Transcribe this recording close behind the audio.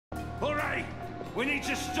We need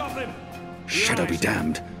to stop them. Shadow be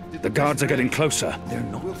damned. The guards are getting closer. They're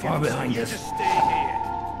not far behind us. Stay here.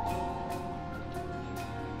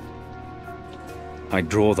 I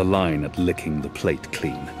draw the line at licking the plate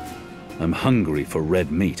clean. I'm hungry for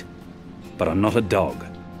red meat, but I'm not a dog.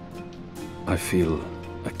 I feel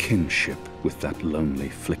a kinship with that lonely,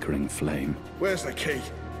 flickering flame. Where's the key?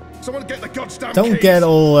 Someone get the goddamn Don't keys. get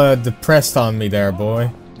all depressed on me there,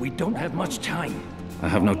 boy. We don't have much time. I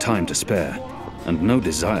have no time to spare, and no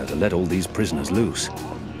desire to let all these prisoners loose.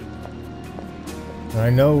 I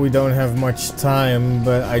know we don't have much time,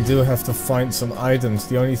 but I do have to find some items.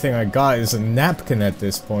 The only thing I got is a napkin at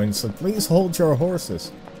this point, so please hold your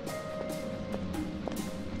horses.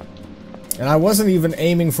 And I wasn't even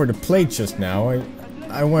aiming for the plate just now.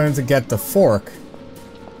 I wanted to get the fork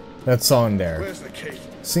that's on there. Where's the key?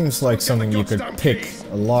 Seems like something you could pick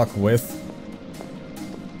a lock with.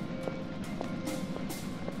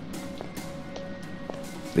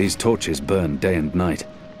 These torches burn day and night.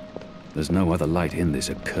 There's no other light in this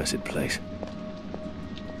accursed place.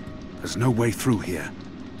 There's no way through here.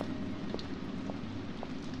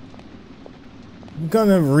 I'm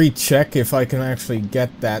gonna recheck if I can actually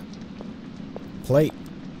get that plate.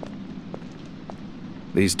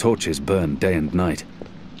 These torches burn day and night.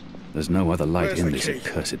 There's no other light Where's in the this key?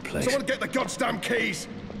 accursed place. Someone get the goddamn keys.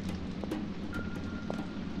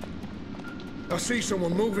 I see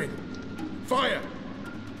someone moving. Fire!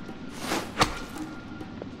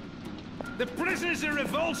 The prisoners are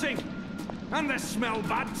revolting, and they smell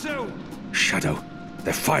bad too. Shadow,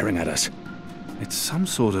 they're firing at us. It's some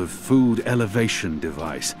sort of food elevation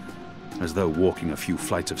device. As though walking a few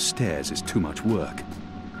flights of stairs is too much work.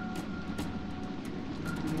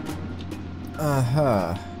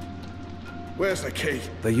 Uh-huh. Where's the key?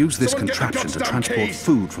 They use this Someone get the contraption to goddamn transport keys.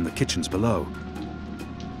 food from the kitchens below.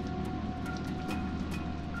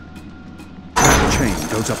 The chain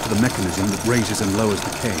goes up to the mechanism that raises and lowers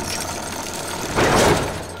the cage.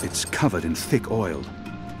 It's covered in thick oil.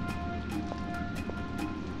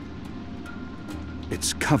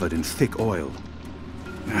 It's covered in thick oil.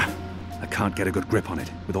 I can't get a good grip on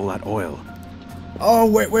it with all that oil. Oh,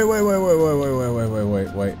 wait.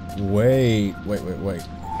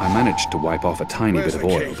 I managed to wipe off a tiny Where's bit of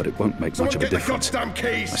the oil, key? but it won't make Someone much of a get the difference. goddamn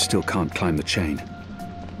keys. I still can't climb the chain.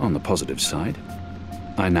 On the positive side,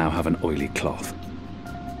 I now have an oily cloth.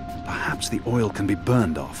 Perhaps the oil can be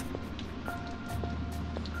burned off.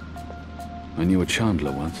 I knew a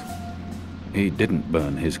chandler once. He didn't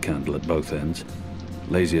burn his candle at both ends.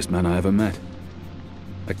 Laziest man I ever met.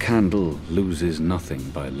 A candle loses nothing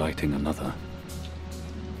by lighting another.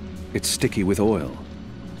 It's sticky with oil.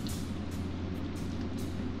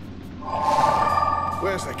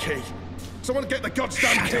 Where's the key? Someone get the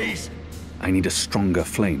goddamn Shadow. keys. I need a stronger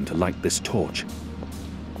flame to light this torch.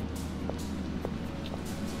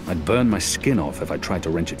 I'd burn my skin off if I tried to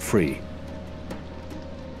wrench it free.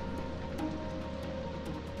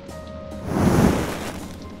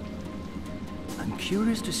 I'm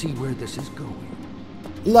curious to see where this is going.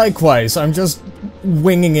 Likewise, I'm just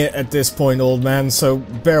winging it at this point, old man, so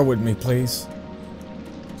bear with me, please.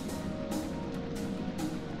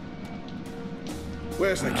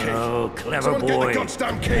 Where's the key? Oh, clever Someone get boy. the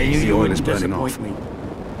goddamn I knew keys. you oil wouldn't is burning disappoint off. me.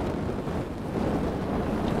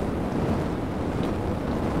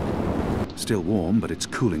 Still warm, but it's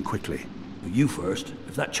cooling quickly. You first.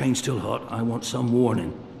 If that chain's still hot, I want some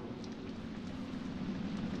warning.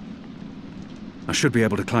 I should be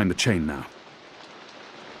able to climb the chain now.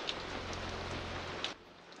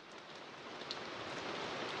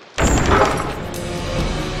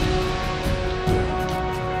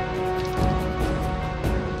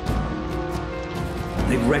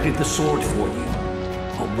 They've readied the sword for you.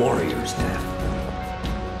 A warrior's death.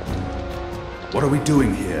 What are we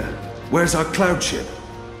doing here? Where's our cloud ship?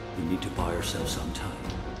 We need to buy ourselves some time.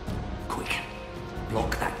 Quick.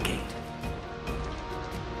 Block that gate.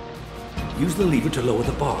 Use the lever to lower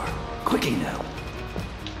the bar. Quickly now.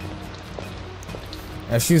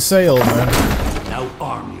 As you say, old man. Now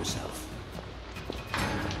arm yourself.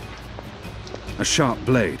 A sharp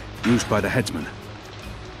blade, used by the headsman.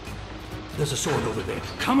 There's a sword over there.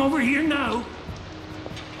 Come over here now.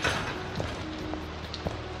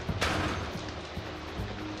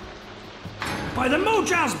 By the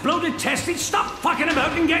Mojar's bloated tested, stop fucking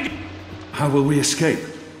about and get... How will we escape?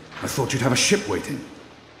 I thought you'd have a ship waiting.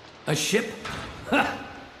 A ship? Ha!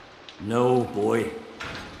 No, boy.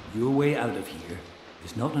 Your way out of here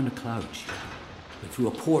is not on a cloud ship, but through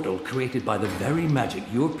a portal created by the very magic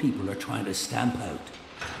your people are trying to stamp out.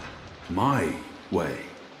 My way.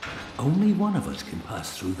 Only one of us can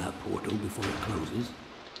pass through that portal before it closes.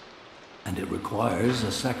 And it requires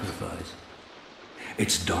a sacrifice.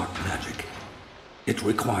 It's dark magic. It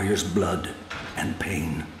requires blood and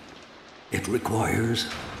pain. It requires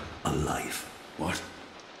a life. What?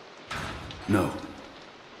 No.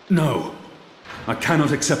 No! I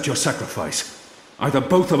cannot accept your sacrifice. Either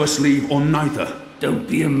both of us leave or neither. Don't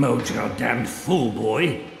be a mojo damned fool,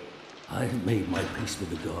 boy. I've made my peace with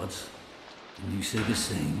the gods. And you say the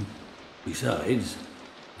same. Besides,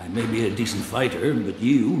 I may be a decent fighter, but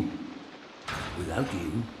without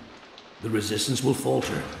you, the resistance will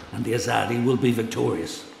falter, and the Azadi will be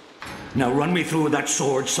victorious. Now run me through with that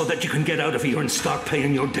sword so that you can get out of here and start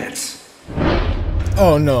paying your debts.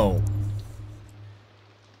 Oh no.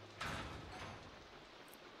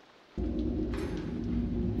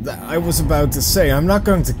 I was about to say, I'm not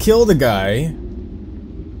going to kill the guy.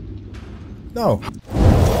 No.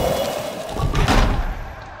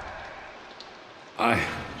 I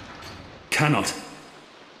cannot.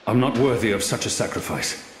 I'm not worthy of such a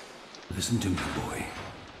sacrifice. Listen to me, boy.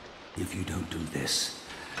 If you don't do this,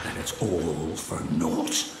 then it's all for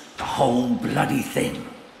naught. The whole bloody thing.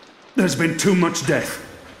 There's been too much death.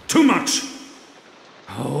 Too much!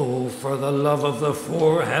 Oh, for the love of the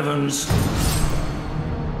four heavens.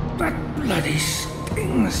 That bloody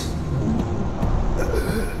stings.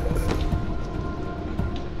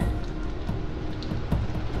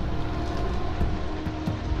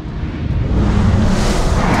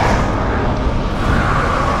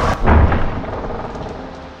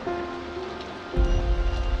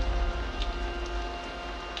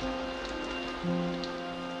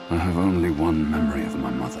 I have only one memory of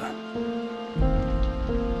my mother.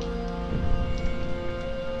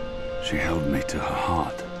 She held me to her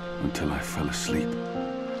heart until I fell asleep.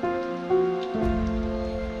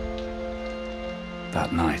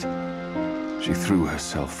 That night, she threw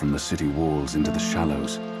herself from the city walls into the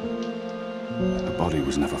shallows. Her body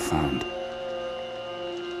was never found.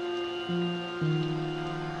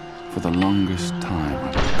 For the longest time, I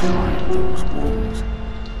would climb those walls,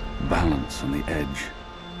 balance on the edge,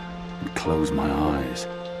 and close my eyes.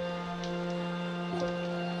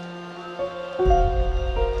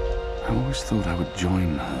 I always thought I would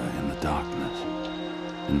join her in the darkness,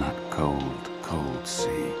 in that cold, cold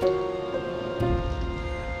sea.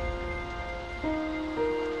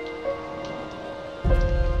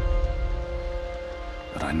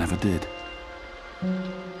 But I never did.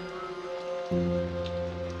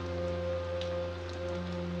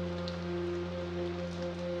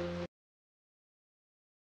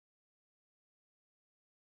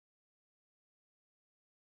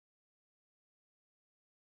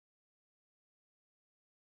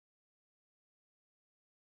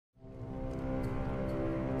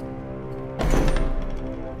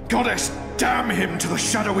 Goddess, damn him to the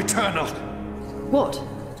shadow eternal! What?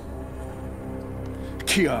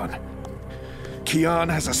 Kian. Kian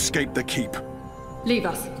has escaped the keep. Leave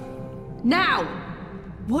us. Now!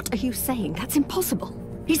 What are you saying? That's impossible.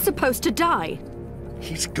 He's supposed to die.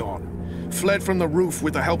 He's gone. Fled from the roof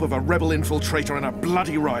with the help of a rebel infiltrator in a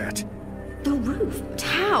bloody riot. The roof?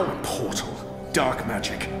 How? Portal. Dark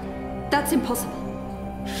magic. That's impossible.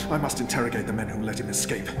 I must interrogate the men who let him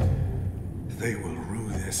escape. They will rue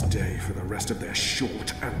this day for the rest of their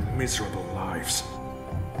short and miserable lives.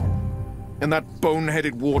 And that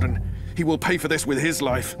boneheaded warden, he will pay for this with his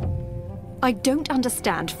life. I don't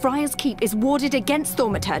understand. Friar's Keep is warded against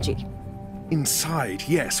thaumaturgy. Inside,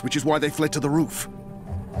 yes, which is why they fled to the roof.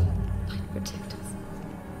 Protect us.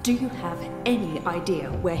 Do you have any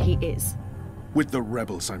idea where he is? With the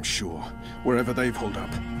rebels, I'm sure. Wherever they've holed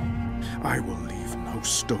up. I will leave no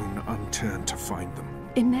stone unturned to find them.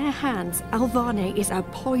 In their hands, Alvane is a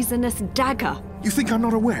poisonous dagger. You think I'm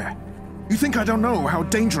not aware? You think I don't know how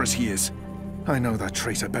dangerous he is? I know that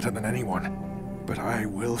traitor better than anyone. But I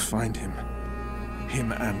will find him.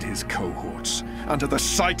 Him and his cohorts. Under the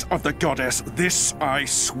sight of the goddess, this I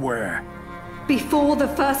swear. Before the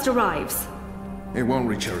first arrives. It won't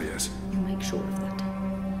reach her ears. You make sure of that.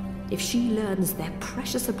 If she learns their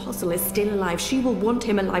precious apostle is still alive, she will want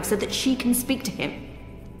him alive so that she can speak to him.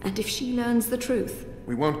 And if she learns the truth...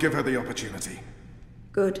 We won't give her the opportunity.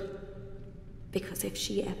 Good. Because if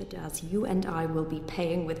she ever does, you and I will be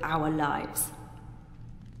paying with our lives.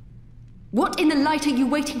 What in the light are you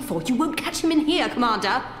waiting for? You won't catch him in here,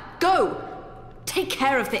 Commander! Go! Take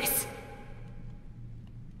care of this!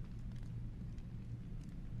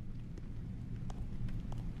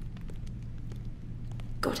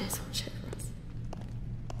 Goddess, watch over us.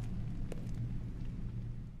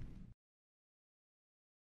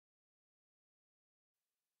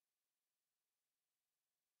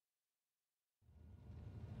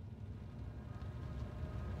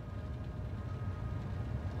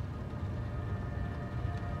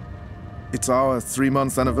 It's our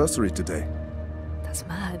 3-month anniversary today. That's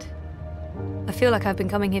mad. I feel like I've been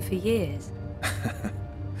coming here for years.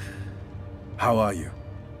 How are you?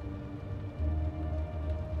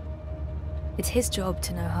 It's his job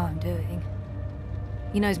to know how I'm doing.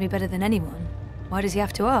 He knows me better than anyone. Why does he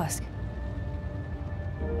have to ask?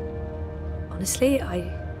 Honestly, I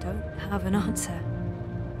don't have an answer.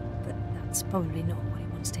 But that's probably not what he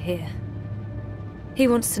wants to hear. He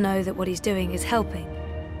wants to know that what he's doing is helping.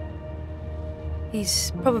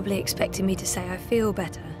 He's probably expecting me to say I feel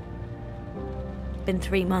better. Been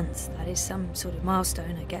 3 months. That is some sort of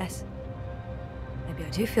milestone, I guess. Maybe I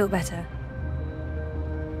do feel better.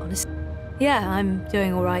 Honestly, yeah, I'm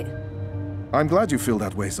doing all right. I'm glad you feel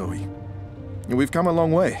that way, Zoe. We've come a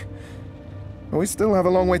long way. We still have a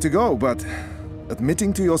long way to go, but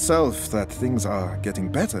admitting to yourself that things are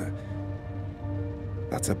getting better,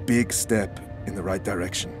 that's a big step in the right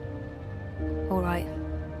direction. All right.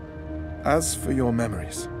 As for your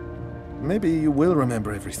memories, maybe you will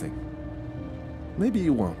remember everything. Maybe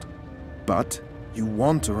you won't. But you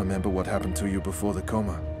want to remember what happened to you before the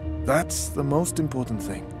coma. That's the most important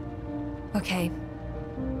thing. Okay.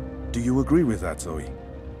 Do you agree with that, Zoe?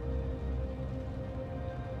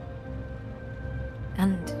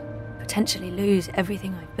 And potentially lose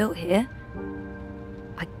everything I've built here.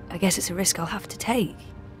 I guess it's a risk I'll have to take.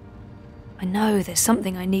 I know there's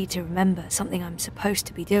something I need to remember, something I'm supposed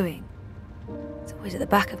to be doing. It's always at the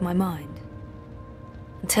back of my mind.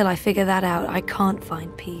 Until I figure that out, I can't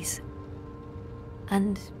find peace.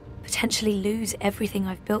 And potentially lose everything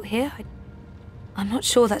I've built here? I'm not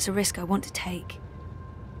sure that's a risk I want to take.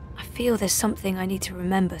 I feel there's something I need to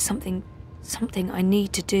remember, something I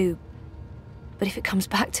need to do. But if it comes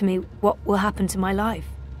back to me, what will happen to my life?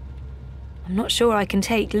 I'm not sure I can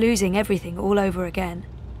take losing everything all over again.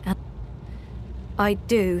 And I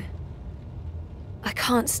do. I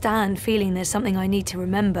can't stand feeling there's something I need to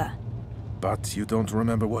remember. But you don't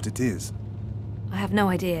remember what it is. I have no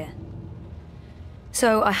idea.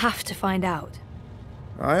 So I have to find out.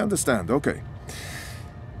 I understand, okay.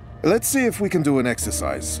 Let's see if we can do an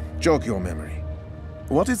exercise. Jog your memory.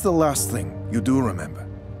 What is the last thing you do remember?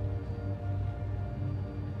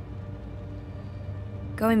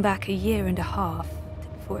 Going back 1.5 years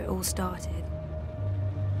before it all started.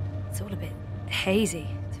 It's all a bit hazy,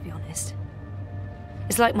 to be honest.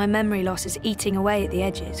 It's like my memory loss is eating away at the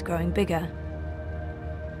edges, growing bigger.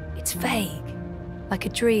 It's vague, like a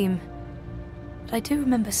dream. But I do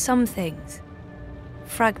remember some things.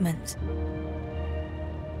 Fragments.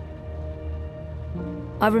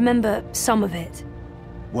 I remember some of it.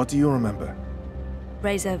 What do you remember?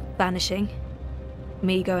 Razor vanishing.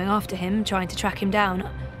 Me going after him, trying to track him down.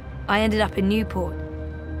 I ended up in Newport.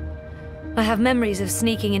 I have memories of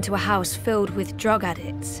sneaking into a house filled with drug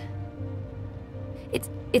addicts.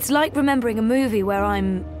 It's like remembering a movie where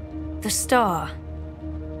I'm the star,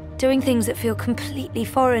 doing things that feel completely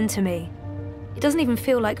foreign to me. It doesn't even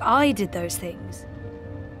feel like I did those things.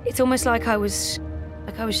 It's almost like I was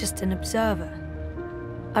just an observer.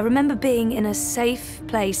 I remember being in a safe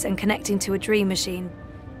place and connecting to a dream machine,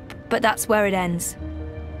 but that's where it ends.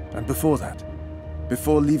 And before that?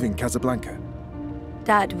 Before leaving Casablanca?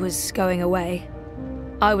 Dad was going away.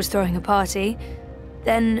 I was throwing a party.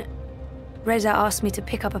 Then Reza asked me to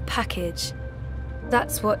pick up a package.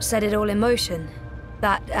 That's what set it all in motion.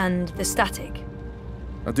 That and the static.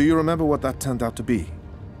 Do you remember what that turned out to be?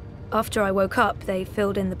 After I woke up, they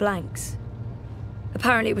filled in the blanks.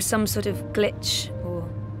 Apparently it was some sort of glitch or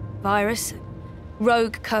virus.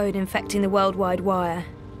 Rogue code infecting the worldwide wire.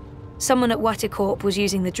 Someone at Waticorp was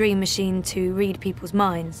using the dream machine to read people's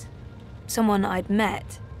minds. Someone I'd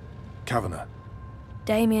met. Kavanagh.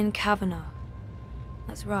 Damien Kavanagh.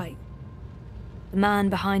 That's right. The man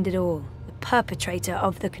behind it all. The perpetrator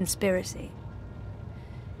of the conspiracy.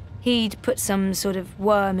 He'd put some sort of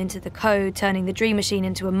worm into the code, turning the dream machine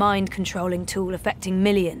into a mind-controlling tool affecting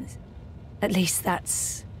millions. At least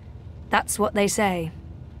that's what they say.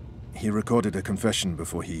 He recorded a confession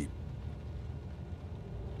before he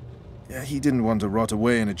didn't want to rot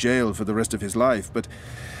away in a jail for the rest of his life, but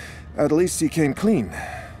at least he came clean.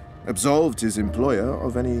 Absolved his employer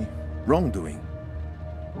of any wrongdoing.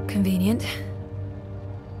 Convenient.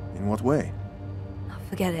 In what way? Oh,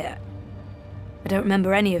 forget it. I don't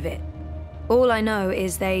remember any of it. All I know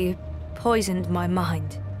is they poisoned my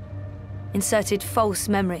mind. Inserted false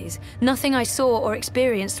memories. Nothing I saw or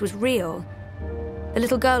experienced was real. The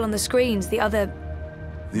little girl on the screens, the other...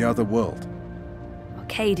 The other world.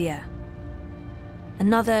 Arcadia.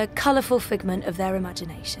 Another colourful figment of their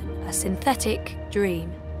imagination. A synthetic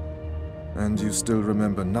dream. And you still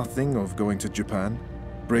remember nothing of going to Japan?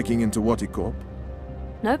 Breaking into Waticorp?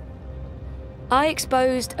 Nope. I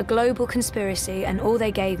exposed a global conspiracy and all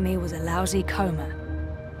they gave me was a lousy coma.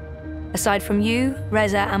 Aside from you,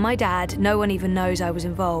 Reza, and my dad, no one even knows I was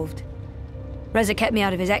involved. Reza kept me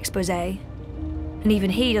out of his exposé, and even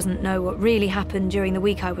he doesn't know what really happened during the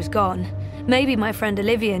week I was gone. Maybe my friend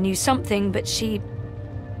Olivia knew something, but she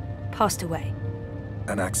passed away.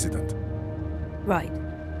 An accident. Right.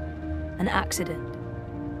 An accident.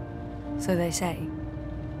 So they say.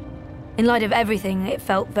 In light of everything, it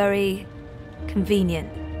felt very convenient.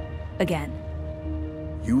 Again.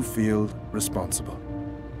 You feel responsible.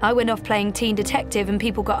 I went off playing teen detective and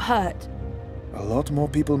people got hurt. A lot more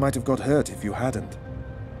people might have got hurt if you hadn't.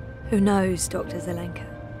 Who knows, Dr. Zelenka?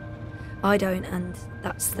 I don't, and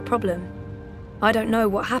that's the problem. I don't know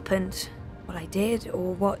what happened, what I did,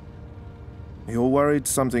 or what... You're worried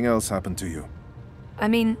something else happened to you. I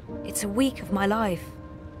mean, it's a week of my life.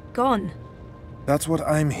 Gone. That's what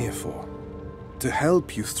I'm here for. To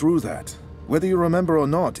help you through that. Whether you remember or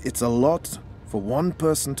not, it's a lot for one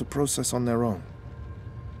person to process on their own.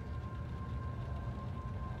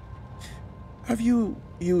 Have you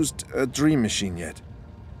used a dream machine yet?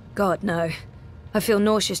 God, no. I feel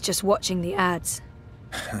nauseous just watching the ads.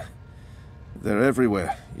 They're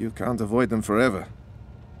everywhere. You can't avoid them forever.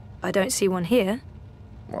 I don't see one here.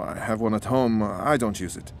 Well, I have one at home. I don't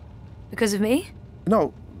use it. Because of me?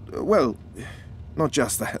 No, well, not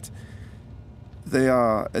just that. They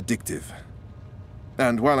are addictive.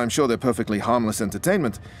 And while I'm sure they're perfectly harmless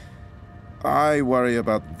entertainment, I worry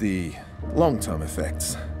about the long-term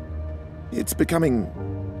effects. It's becoming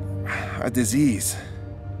a disease,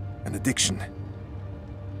 an addiction.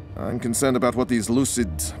 I'm concerned about what these lucid,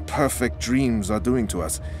 perfect dreams are doing to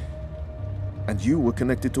us. And you were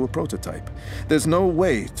connected to a prototype. There's no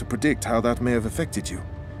way to predict how that may have affected you.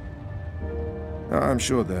 I'm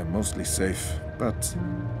sure they're mostly safe, but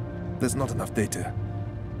there's not enough data.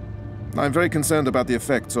 I'm very concerned about the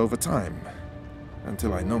effects over time,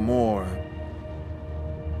 until I know more.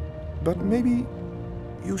 But maybe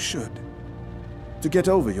you should, to get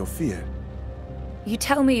over your fear. You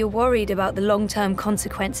tell me you're worried about the long-term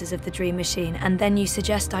consequences of the dream machine, and then you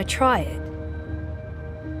suggest I try it.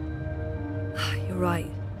 You're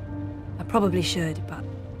right. I probably should, but...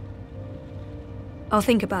 I'll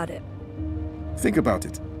think about it. Think about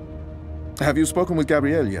it. Have you spoken with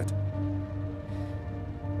Gabrielle yet?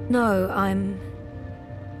 No, I'm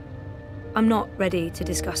not ready to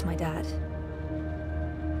discuss my dad.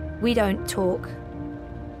 We don't talk.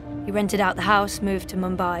 He rented out the house, moved to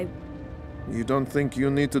Mumbai. You don't think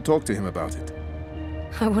you need to talk to him about it?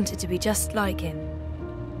 I wanted to be just like him.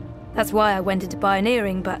 That's why I went into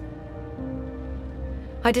pioneering, but...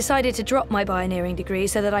 I decided to drop my pioneering degree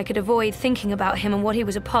so that I could avoid thinking about him and what he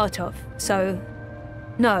was a part of. So...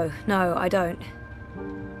 No, I don't.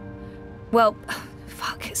 Well,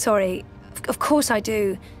 fuck, sorry. Of course I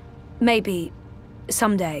do. Maybe.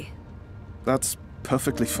 Someday. That's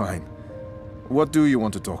perfectly fine. What do you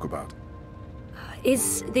want to talk about?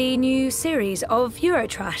 Is the new series of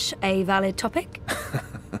Eurotrash a valid topic?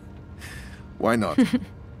 Why not?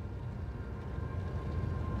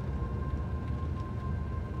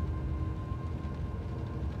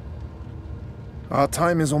 Our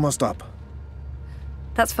time is almost up.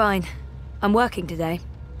 That's fine. I'm working today.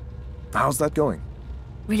 How's that going?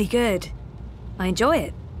 Really good. I enjoy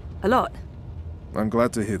it. A lot. I'm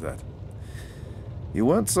glad to hear that. You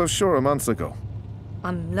weren't so sure a month ago.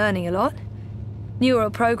 I'm learning a lot.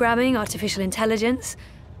 Neural programming, artificial intelligence.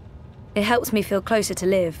 It helps me feel closer to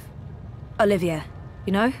Liv. Olivia,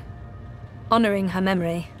 you know? Honoring her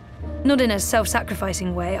memory. Not in a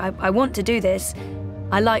self-sacrificing way. I want to do this.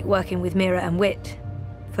 I like working with Mira and Wit.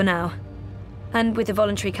 For now. And with the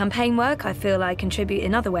voluntary campaign work, I feel I contribute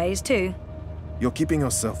in other ways, too. You're keeping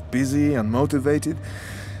yourself busy and motivated.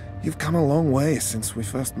 You've come a long way since we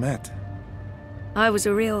first met. I was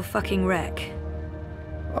a real fucking wreck.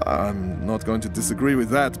 I'm not going to disagree with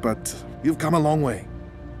that, but you've come a long way.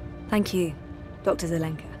 Thank you, Dr.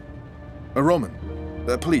 Zelenka. Roman,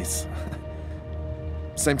 please.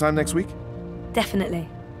 Same time next week? Definitely.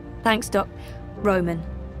 Thanks, Doc. Roman.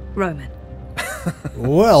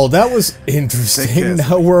 Well, that was interesting.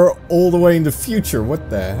 Now we're all the way in the future. What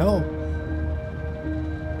the hell?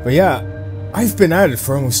 But yeah, I've been at it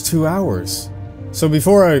for almost 2 hours. So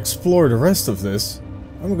before I explore the rest of this,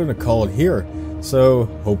 I'm gonna call it here. So,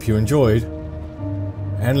 hope you enjoyed.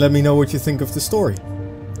 And let me know what you think of the story.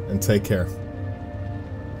 And take care.